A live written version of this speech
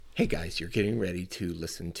Hey guys, you're getting ready to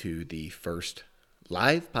listen to the first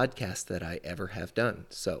live podcast that I ever have done.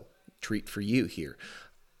 So, treat for you here.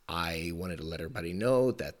 I wanted to let everybody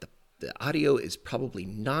know that the audio is probably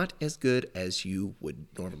not as good as you would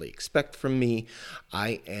normally expect from me.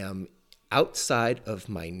 I am outside of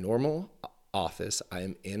my normal office. I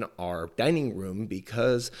am in our dining room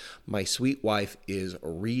because my sweet wife is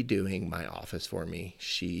redoing my office for me.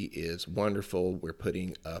 She is wonderful. We're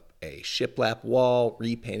putting up a shiplap wall,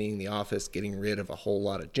 repainting the office, getting rid of a whole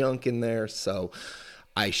lot of junk in there. So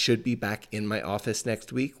I should be back in my office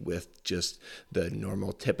next week with just the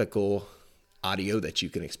normal, typical audio that you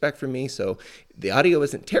can expect from me. So the audio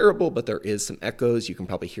isn't terrible, but there is some echoes. You can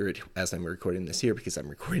probably hear it as I'm recording this here because I'm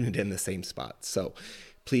recording it in the same spot. So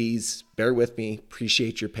please bear with me,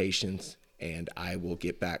 appreciate your patience, and I will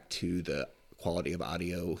get back to the quality of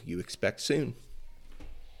audio you expect soon.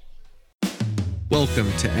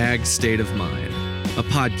 Welcome to Ag State of Mind, a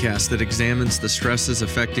podcast that examines the stresses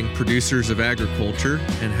affecting producers of agriculture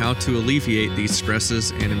and how to alleviate these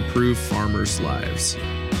stresses and improve farmers' lives.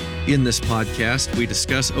 In this podcast, we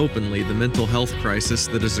discuss openly the mental health crisis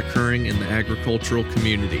that is occurring in the agricultural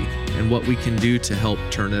community and what we can do to help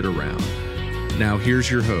turn it around. Now here's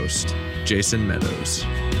your host, Jason Meadows.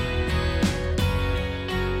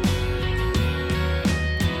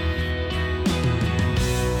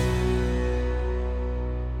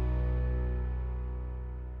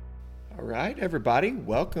 All right, everybody,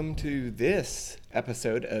 welcome to this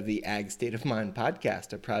episode of the Ag State of Mind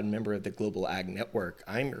podcast, a proud member of the Global Ag Network.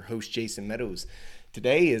 I'm your host, Jason Meadows.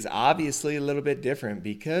 Today is obviously a little bit different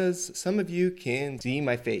because some of you can see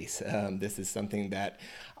my face. This is something that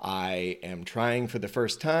I am trying for the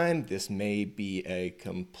first time. This may be a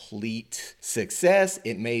complete success.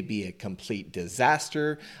 It may be a complete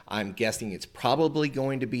disaster. I'm guessing it's probably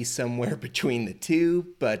going to be somewhere between the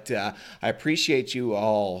two, but I appreciate you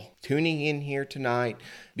all tuning in here tonight,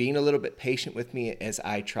 being a little bit patient with me as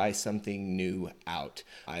I try something new out.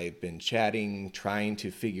 I've been chatting, trying to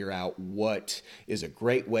figure out what is a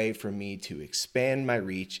great way for me to expand my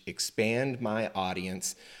reach, expand my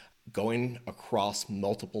audience. Going across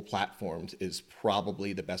multiple platforms is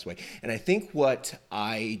probably the best way. And I think what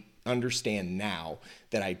I understand now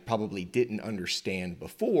that I probably didn't understand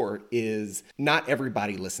before is not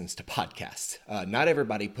everybody listens to podcasts. Not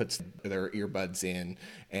everybody puts their earbuds in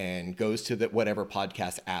and goes to whatever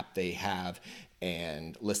podcast app they have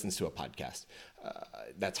and listens to a podcast.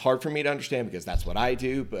 That's hard for me to understand because that's what I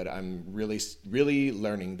do, but I'm really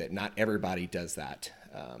learning that not everybody does that.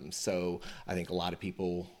 So I think a lot of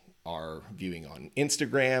people are viewing on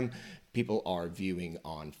Instagram, people are viewing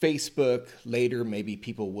on Facebook, later maybe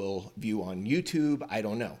people will view on YouTube, I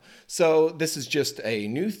don't know. So this is just a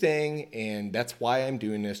new thing, and that's why I'm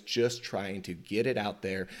doing this, just trying to get it out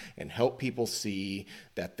there and help people see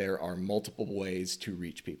that there are multiple ways to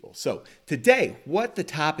reach people. So today, what the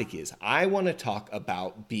topic is, I want to talk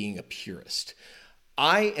about being a purist.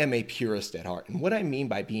 I am a purist at heart. And what I mean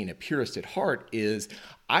by being a purist at heart is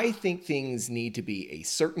I think things need to be a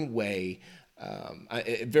certain way,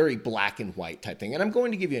 a very black and white type thing. And I'm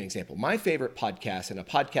going to give you an example. My favorite podcast, and a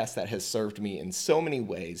podcast that has served me in so many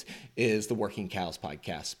ways, is the Working Cows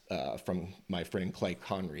podcast from my friend Clay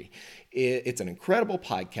Conry. It's an incredible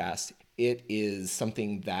podcast. It is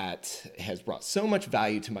something that has brought so much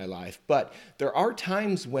value to my life, but there are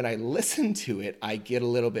times when I listen to it, I get a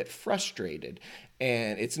little bit frustrated.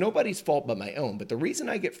 And it's nobody's fault but my own. But the reason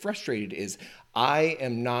I get frustrated is I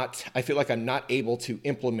feel like I'm not able to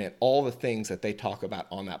implement all the things that they talk about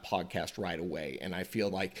on that podcast right away. And I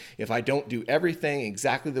feel like if I don't do everything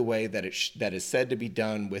exactly the way that that is said to be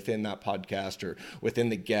done within that podcast or within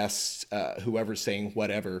the guests, whoever's saying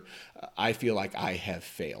whatever, I feel like I have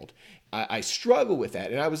failed. I struggle with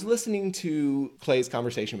that. And I was listening to Clay's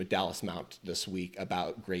conversation with Dallas Mount this week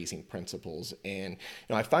about grazing principles. And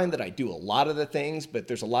I find that I do a lot of the things, but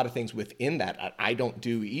there's a lot of things within that I don't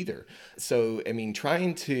do either. So,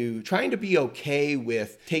 trying to be okay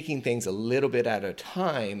with taking things a little bit at a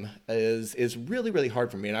time is really, really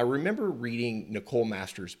hard for me. And I remember reading Nicole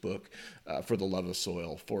Masters' book, For the Love of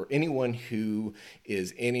Soil. For anyone who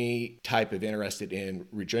is any type of interested in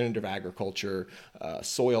regenerative agriculture,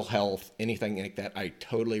 soil health, anything like that, I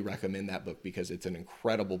totally recommend that book because it's an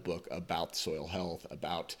incredible book about soil health,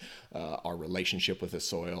 about our relationship with the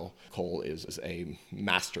soil. Cole is a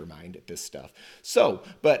mastermind at this stuff. So,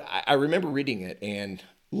 but I remember reading it and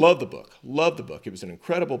loved the book. It was an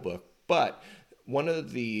incredible book, but one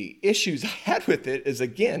of the issues I had with it is,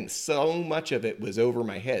 again, so much of it was over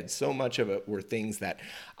my head. So much of it were things that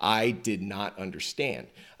I did not understand.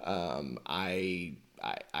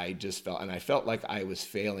 I just felt, and I felt like I was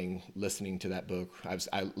failing listening to that book.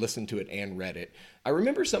 I listened to it and read it. I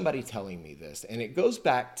remember somebody telling me this, and it goes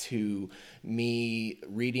back to me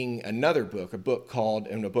reading another book, a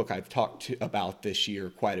book I've talked about this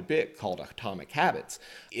year quite a bit, called Atomic Habits.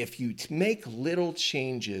 If you make little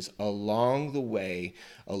changes along the way,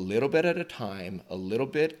 a little bit at a time, a little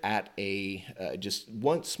bit at just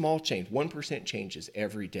one small change, 1% changes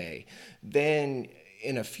every day, then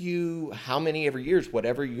in how many ever years,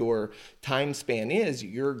 whatever your time span is,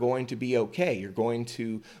 you're going to be okay. You're going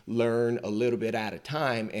to learn a little bit at a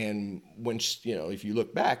time. And if you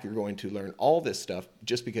look back, you're going to learn all this stuff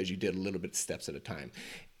just because you did a little bit steps at a time.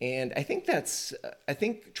 And I think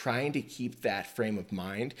trying to keep that frame of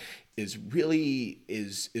mind is really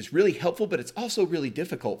helpful, but it's also really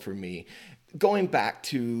difficult for me. Going back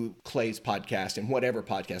to Clay's podcast and whatever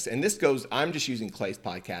podcast, and I'm just using Clay's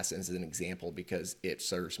podcast as an example because it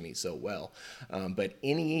serves me so well. But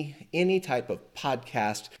any type of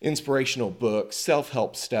podcast, inspirational book,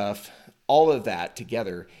 self-help stuff, all of that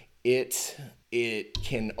together, it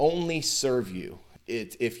can only serve you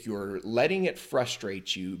if you're letting it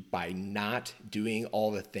frustrate you by not doing all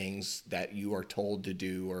the things that you are told to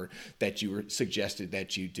do or that you were suggested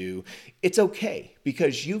that you do. It's okay,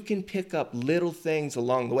 because you can pick up little things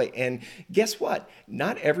along the way. And guess what?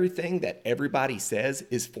 Not everything that everybody says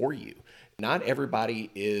is for you. Not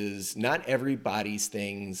everybody's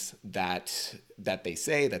things that they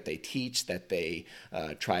say, that they teach, that they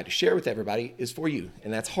try to share with everybody is for you.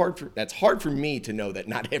 And that's hard for me to know that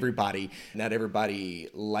not everybody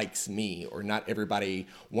likes me, or not everybody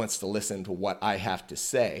wants to listen to what I have to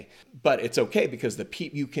say. But it's okay, because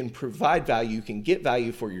you can provide value, you can get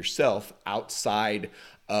value for yourself outside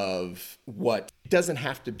of what doesn't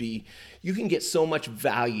have to be. You can get so much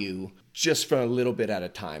value just from a little bit at a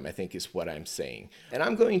time, I think is what I'm saying. And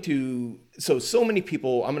so many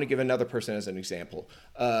people, I'm going to give another person as an example.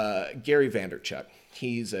 Gary Vaynerchuk.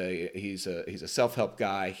 He's a self-help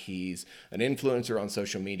guy. He's an influencer on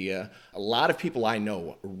social media. A lot of people I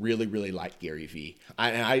know really, really like Gary V.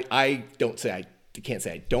 I can't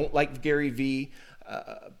say I don't like Gary V,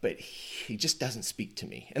 but he just doesn't speak to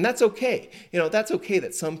me. And that's okay. That's okay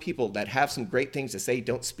that some people that have some great things to say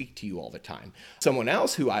don't speak to you all the time. Someone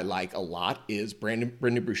else who I like a lot is Brendon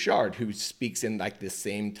Burchard, who speaks in like this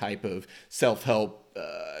same type of self-help,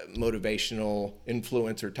 motivational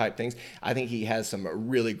influencer type things. I think he has some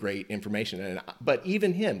really great information. But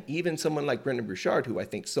even someone like Brendon Burchard, who I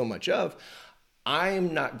think so much of, I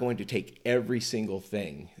am not going to take every single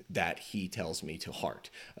thing that he tells me to heart,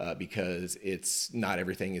 because not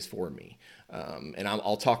everything is for me. And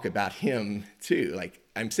I'll talk about him too. Like,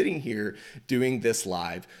 I'm sitting here doing this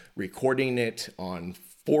live, recording it on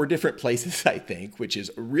 4 different places, I think, which is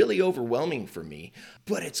really overwhelming for me.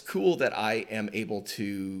 But it's cool that I am able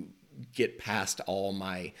to get past all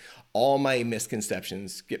my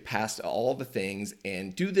misconceptions, get past all the things,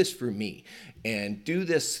 and do this for me, and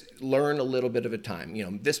learn a little bit of a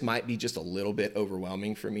time. This might be just a little bit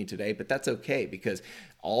overwhelming for me today, but that's okay, because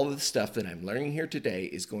all of the stuff that I'm learning here today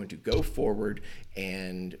is going to go forward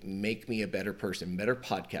and make me a better person, better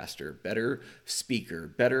podcaster, better speaker,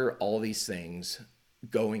 better all these things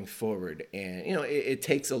going forward. And it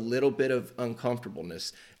takes a little bit of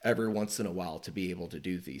uncomfortableness every once in a while to be able to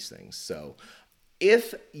do these things. So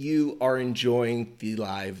if you are enjoying the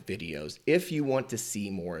live videos, if you want to see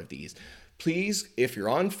more of these, please, if you're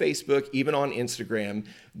on Facebook, even on Instagram,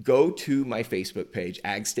 go to my Facebook page,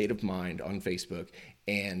 Ag State of Mind on Facebook,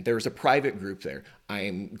 and there's a private group there. I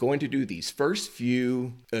am going to do these first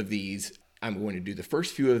few of these. I'm going to do the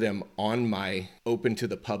first few of them on my open to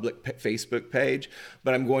the public Facebook page,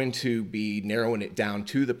 but I'm going to be narrowing it down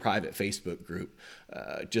to the private Facebook group,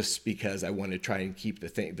 just because I want to try and keep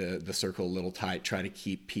the circle a little tight, try to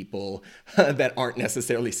keep people that aren't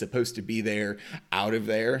necessarily supposed to be there out of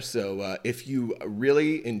there. So if you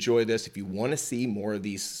really enjoy this, if you want to see more of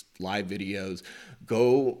these live videos,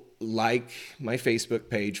 go like my Facebook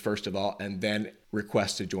page first of all, and then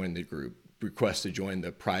request to join the group. Request to join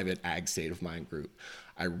the private Ag State of Mind group.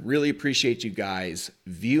 I really appreciate you guys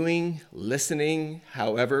viewing, listening.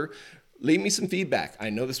 However, leave me some feedback. I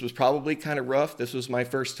know this was probably kind of rough. This was my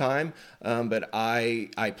first time, but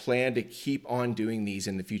I plan to keep on doing these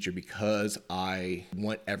in the future, because I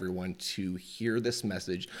want everyone to hear this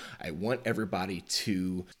message. I want everybody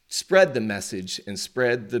to spread the message and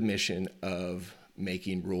spread the mission of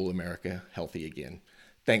making rural America healthy again.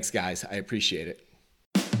 Thanks, guys. I appreciate it.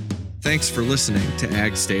 Thanks for listening to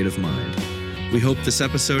Ag State of Mind. We hope this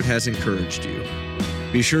episode has encouraged you.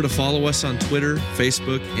 Be sure to follow us on Twitter,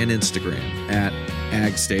 Facebook, and Instagram at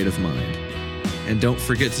Ag State of Mind. And don't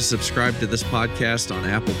forget to subscribe to this podcast on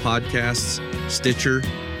Apple Podcasts, Stitcher,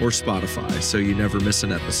 or Spotify so you never miss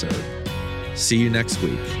an episode. See you next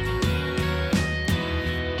week.